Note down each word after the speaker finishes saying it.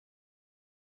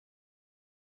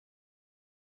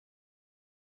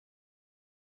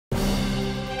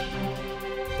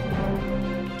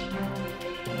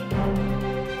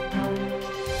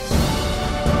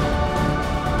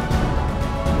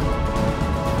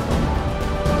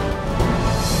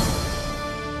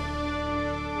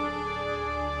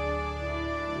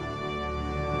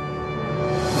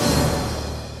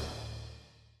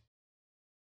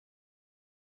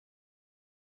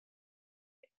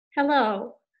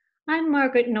Hello, I'm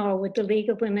Margaret Knoll with the League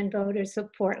of Women Voters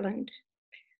of Portland.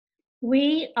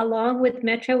 We, along with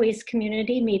MetroEast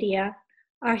Community Media,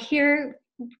 are here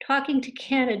talking to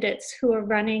candidates who are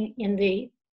running in the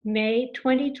May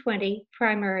 2020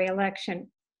 primary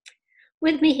election.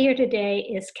 With me here today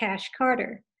is Cash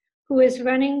Carter, who is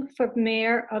running for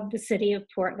mayor of the city of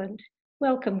Portland.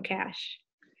 Welcome, Cash.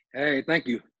 Hey, thank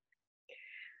you.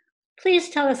 Please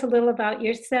tell us a little about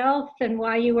yourself and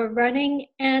why you are running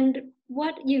and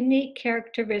what unique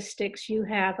characteristics you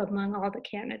have among all the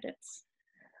candidates.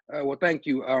 Well, thank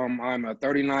you. I'm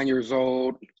 39 years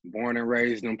old, born and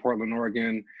raised in Portland,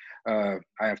 Oregon. I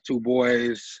have two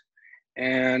boys,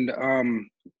 and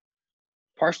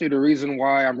partially the reason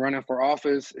why I'm running for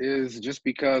office is just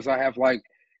because I have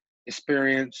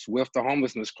experience with the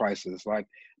homelessness crisis. Like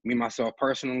me, myself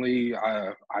personally,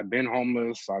 I've been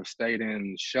homeless. I've stayed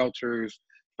in shelters,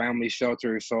 family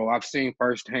shelters. So I've seen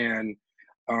firsthand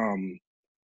the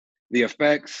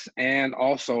effects and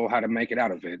also how to make it out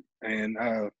of it. And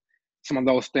some of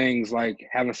those things like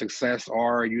having success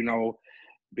are,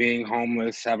 being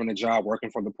homeless, having a job,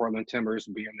 working for the Portland Timbers,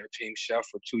 being their team chef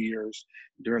for 2 years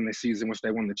during the season which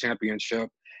they won the championship.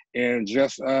 And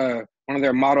just one of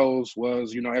their mottos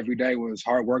was, every day was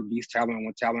hard work beats talent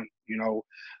when talent,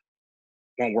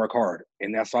 won't work hard.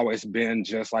 And that's always been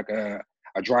just like a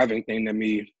driving thing to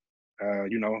me,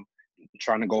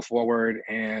 trying to go forward.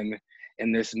 And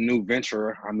in this new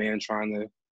venture I'm in, trying to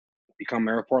become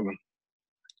mayor of Portland.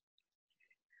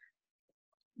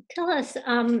 Tell us,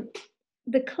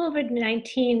 the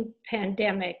COVID-19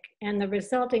 pandemic and the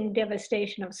resulting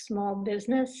devastation of small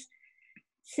business,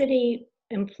 city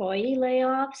employee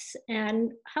layoffs,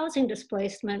 and housing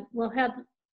displacement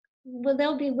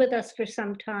they'll be with us for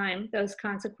some time, those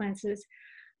consequences.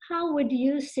 How would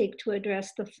you seek to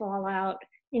address the fallout,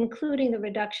 including the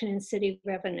reduction in city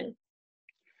revenue?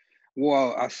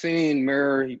 Well, I've seen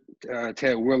Mayor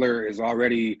Ted Wheeler is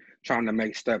already trying to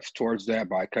make steps towards that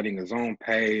by cutting his own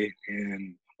pay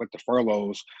and with the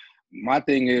furloughs. My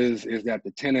thing is that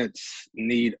the tenants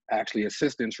need actually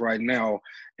assistance right now.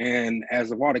 And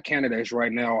as of all the candidates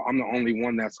right now, I'm the only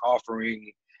one that's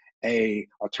offering a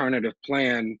alternative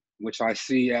plan, which I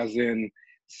see as in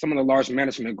some of the large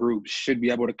management groups should be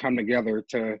able to come together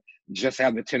to just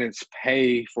have the tenants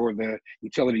pay for the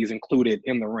utilities included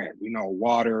in the rent,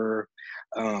 water,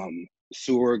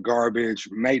 sewer, garbage,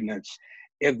 maintenance.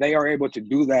 If they are able to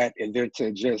do that and then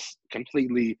to just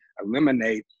completely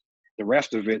eliminate the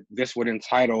rest of it, this would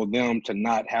entitle them to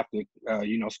not have to,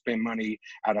 spend money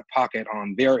out of pocket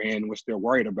on their end, which they're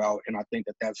worried about. And I think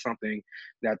that that's something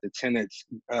that the tenants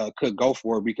could go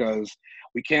for, because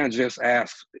we can't just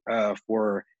ask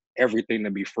for everything to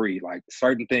be free. Like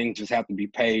certain things just have to be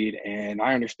paid. And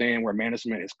I understand where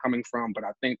management is coming from, but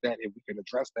I think that if we could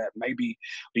address that, maybe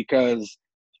because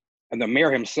the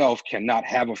mayor himself cannot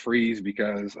have a freeze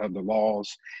because of the laws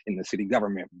in the city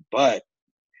government, but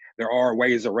there are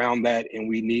ways around that, and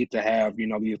we need to have,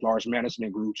 these large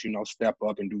management groups, step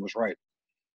up and do what's right.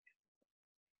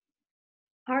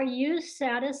 Are you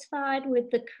satisfied with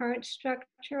the current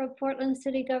structure of Portland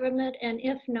city government? And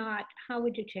if not, how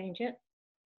would you change it?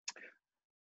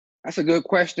 That's a good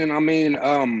question. I mean,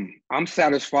 I'm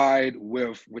satisfied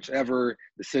with whichever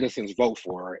the citizens vote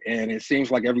for. And it seems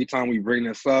like every time we bring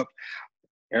this up,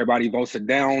 everybody votes it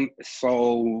down.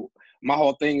 So my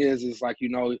whole thing is like,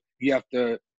 you have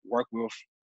to work with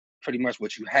pretty much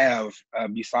what you have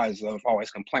besides of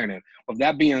always complaining. With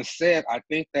that being said, I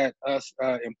think that us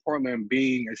in Portland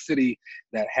being a city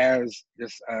that has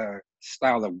this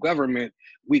style of government,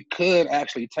 we could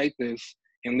actually take this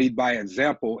and lead by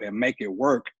example and make it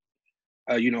work,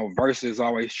 versus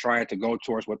always trying to go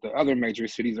towards what the other major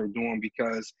cities are doing,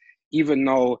 because even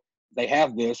though they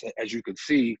have this, as you could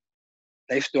see,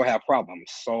 they still have problems.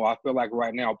 So I feel like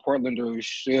right now, Portlanders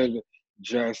should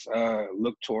just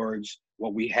look towards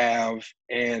what we have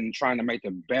and trying to make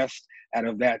the best out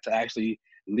of that to actually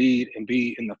lead and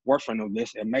be in the forefront of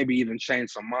this, and maybe even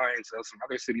change some minds of some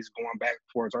other cities going back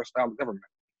towards our style of government.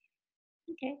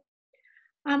 Okay.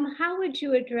 How would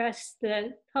you address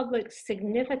the public's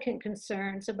significant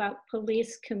concerns about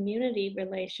police-community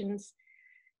relations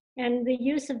and the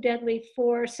use of deadly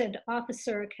force and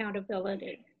officer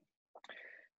accountability?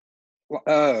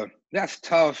 That's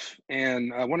tough.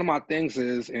 And one of my things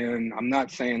is, and I'm not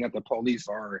saying that the police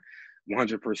are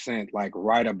 100% like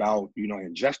right about,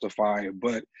 and justified,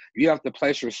 but you have to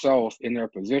place yourself in their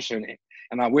position.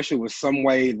 And I wish it was some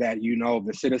way that,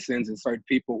 the citizens and certain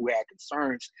people who had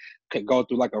concerns could go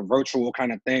through like a virtual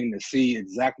kind of thing to see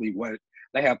exactly what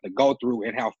they have to go through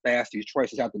and how fast these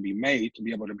choices have to be made to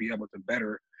be able to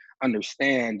better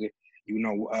understand,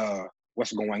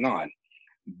 what's going on.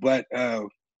 But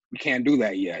we can't do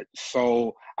that yet.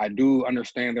 So I do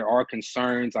understand there are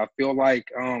concerns. I feel like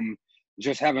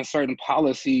just having certain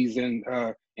policies in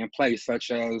place,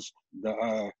 such as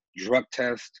the drug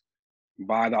test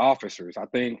by the officers, I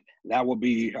think that will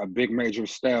be a big major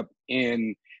step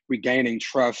in regaining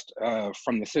trust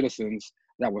from the citizens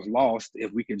that was lost.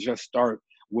 If we could just start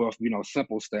with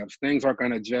simple steps, things aren't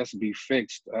going to just be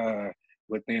fixed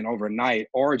within overnight,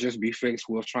 or just be fixed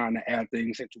with trying to add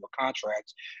things into a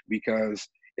contract, because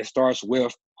it starts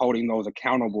with holding those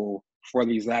accountable for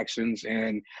these actions.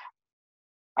 And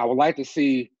I would like to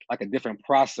see like a different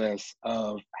process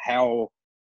of how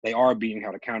they are being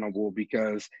held accountable,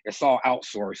 because it's all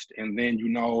outsourced. And then,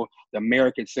 the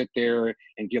mayor could sit there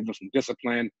and give them some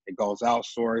discipline. It goes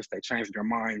outsourced. They change their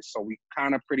minds. So we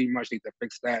kind of pretty much need to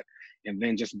fix that and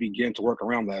then just begin to work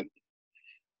around that.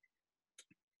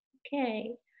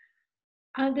 Okay.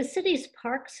 The city's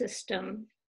park system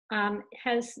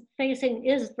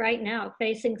is right now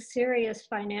facing serious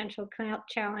financial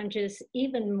challenges,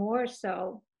 even more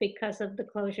so because of the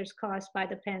closures caused by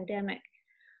the pandemic.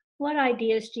 What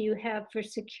ideas do you have for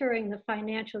securing the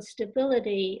financial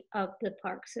stability of the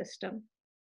park system?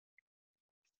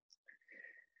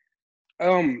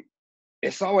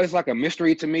 It's always like a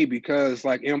mystery to me, because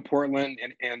like in Portland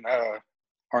and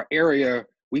our area,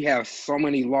 we have so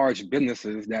many large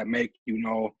businesses that make,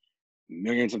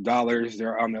 millions of dollars.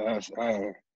 They're on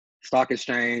the stock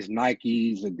exchange,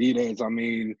 Nikes, Adidas. I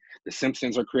mean, the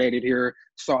Simpsons are created here.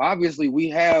 So obviously we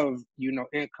have,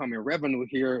 income and revenue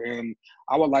here. And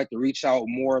I would like to reach out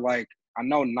more. Like, I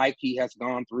know Nike has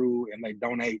gone through and they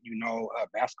donate,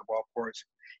 basketball courts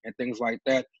and things like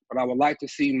that. But I would like to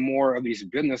see more of these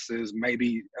businesses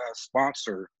maybe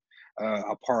sponsor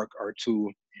a park or two,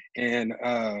 and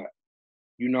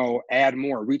add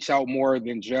more, reach out more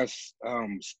than just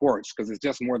sports, because it's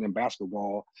just more than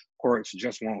basketball. Courts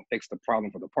just won't fix the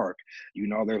problem for the park.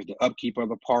 There's the upkeep of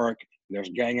the park, there's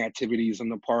gang activities in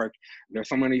the park, there's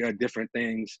so many different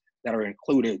things that are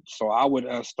included. So I would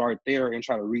start there and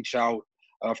try to reach out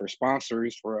for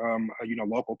sponsors for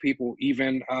local people,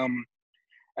 even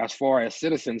as far as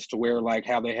citizens, to where like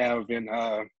how they have in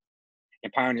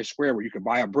Pioneer Square, where you could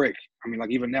buy a brick. I mean,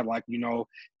 like even that, like,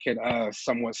 could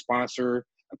somewhat sponsor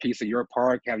a piece of your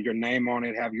park, have your name on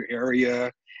it, have your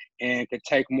area, and could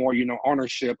take more,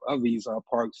 ownership of these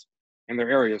parks in their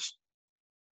areas.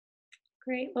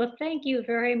 Great. Well, thank you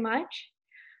very much.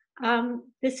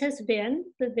 This has been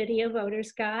the Video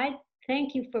Voters Guide.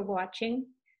 Thank you for watching.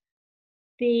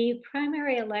 The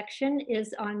primary election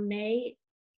is on May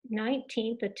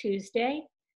 19th, a Tuesday.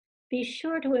 Be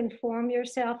sure to inform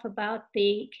yourself about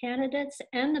the candidates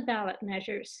and the ballot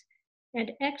measures,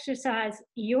 and exercise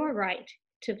your right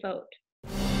to vote.